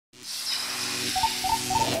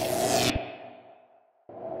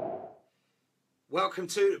Welcome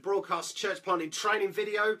to the broadcast church planting training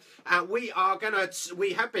video. We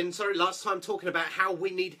have been last time talking about how we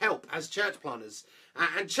need help as church planters.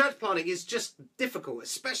 And church planting is just difficult,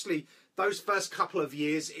 especially those first couple of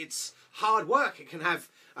years. It's hard work. It can have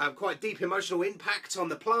quite deep emotional impact on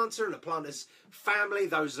the planter and the planter's family,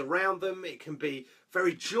 those around them. It can be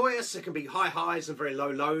very joyous. It can be high highs and very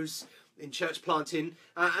low lows in church planting.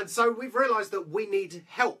 And so we've realised that we need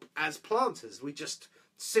help as planters. We just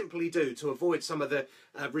simply do, to avoid some of the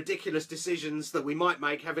ridiculous decisions that we might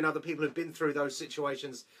make. Having other people who've been through those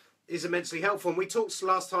situations is immensely helpful. And we talked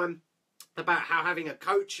last time about how having a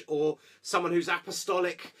coach or someone who's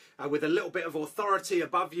apostolic with a little bit of authority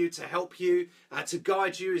above you to help you, to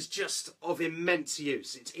guide you, is just of immense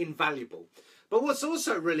use. It's invaluable. But what's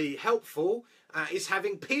also really helpful is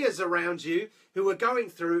having peers around you who are going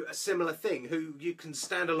through a similar thing, who you can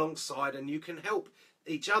stand alongside and you can help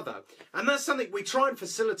each other. And that's something we try and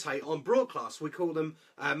facilitate on broadcast. We call them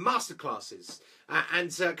masterclasses.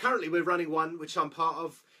 And currently we're running one which I'm part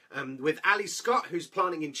of with Ali Scott, who's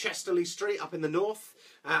planting in Chesterley Street up in the north,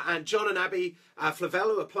 and John and Abby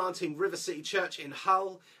Flavello are planting River City Church in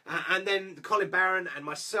Hull, and then Colin Barron and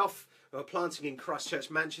myself are planting in Christchurch,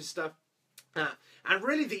 Manchester. And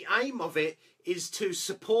really the aim of it is to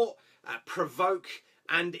support, provoke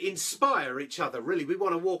and inspire each other. Really, we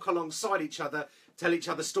want to walk alongside each other, tell each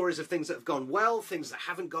other stories of things that have gone well, things that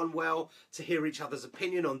haven't gone well, to hear each other's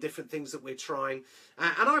opinion on different things that we're trying.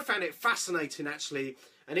 And I found it fascinating, actually,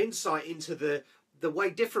 an insight into the way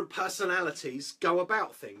different personalities go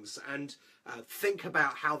about things and think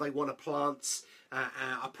about how they want to plant,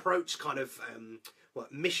 approach kind of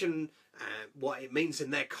mission, what it means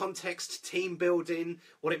in their context, team building,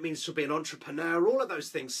 what it means to be an entrepreneur, all of those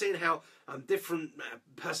things, seeing how different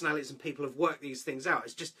personalities and people have worked these things out.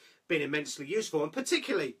 It's just been immensely useful. And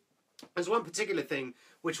particularly, there's one particular thing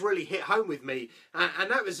which really hit home with me,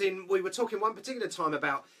 and that was we were talking one particular time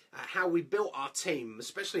about how we built our team,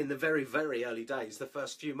 especially in the very, very early days, the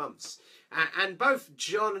first few months. And both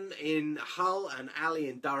John in Hull and Ali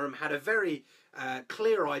in Durham had a very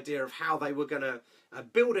clear idea of how they were going to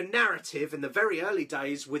build a narrative in the very early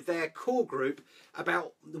days with their core group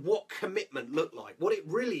about what commitment looked like, what it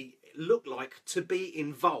really looked like to be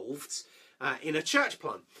involved in a church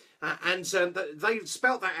plant. And they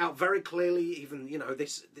spelt that out very clearly. Even,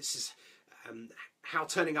 this is how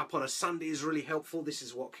turning up on a Sunday is really helpful. This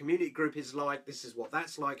is what community group is like. This is what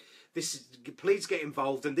that's like. Please get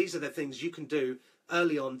involved. And these are the things you can do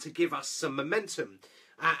early on to give us some momentum.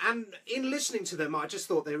 And in listening to them, I just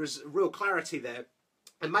thought there was real clarity there.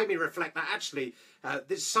 And made me reflect that actually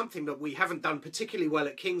this is something that we haven't done particularly well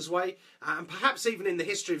at Kingsway, and perhaps even in the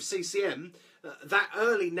history of CCM, that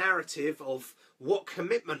early narrative of what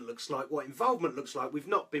commitment looks like, what involvement looks like, we've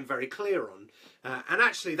not been very clear on. And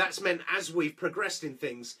actually that's meant as we've progressed in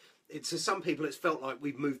things, to some people it's felt like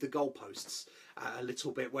we've moved the goalposts a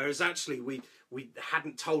little bit, whereas actually we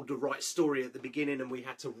hadn't told the right story at the beginning, and we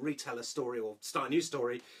had to retell a story or start a new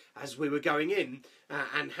story as we were going in,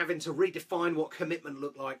 and having to redefine what commitment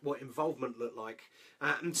looked like, what involvement looked like.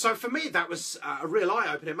 And so for me that was a real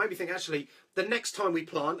eye-opener. It made me think, actually, the next time we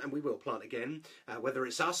plant, and we will plant again, whether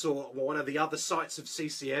it's us or one of the other sites of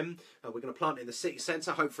CCM, we're going to plant in the city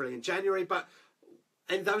centre hopefully in January, but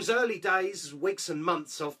in those early days, weeks and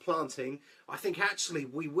months of planting, I think actually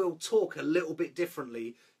we will talk a little bit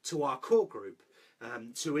differently to our core group,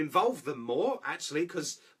 to involve them more, actually,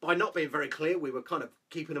 because by not being very clear, we were kind of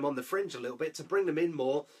keeping them on the fringe a little bit, to bring them in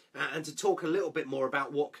more and to talk a little bit more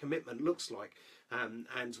about what commitment looks like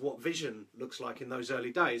and what vision looks like in those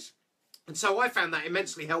early days. And so I found that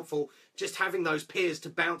immensely helpful, just having those peers to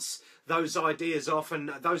bounce those ideas off, and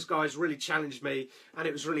those guys really challenged me, and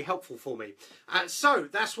it was really helpful for me. So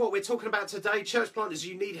that's what we're talking about today. Church planters,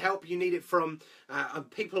 you need help. You need it from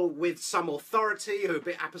people with some authority, who are a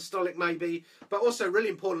bit apostolic maybe, but also really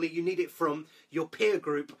importantly, you need it from your peer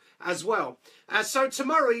group as well. So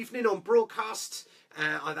tomorrow evening on broadcast,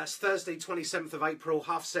 that's Thursday 27th of April,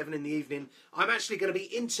 7:30 in the evening, I'm actually going to be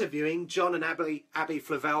interviewing John and Abby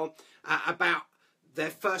Flavel about their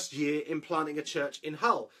first year in planting a church in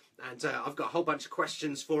Hull. And I've got a whole bunch of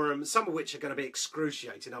questions for them, some of which are going to be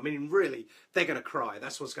excruciating. I mean, really, they're going to cry.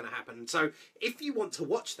 That's what's going to happen. So if you want to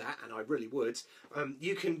watch that, and I really would,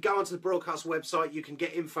 you can go onto the broadcast website. You can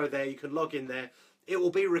get info there. You can log in there. It will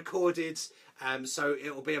be recorded, so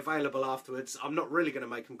it will be available afterwards. I'm not really going to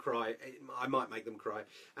make them cry. I might make them cry.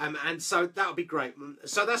 And so that'll be great.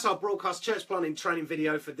 So that's our broadcast church planting training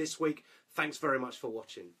video for this week. Thanks very much for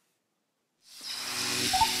watching.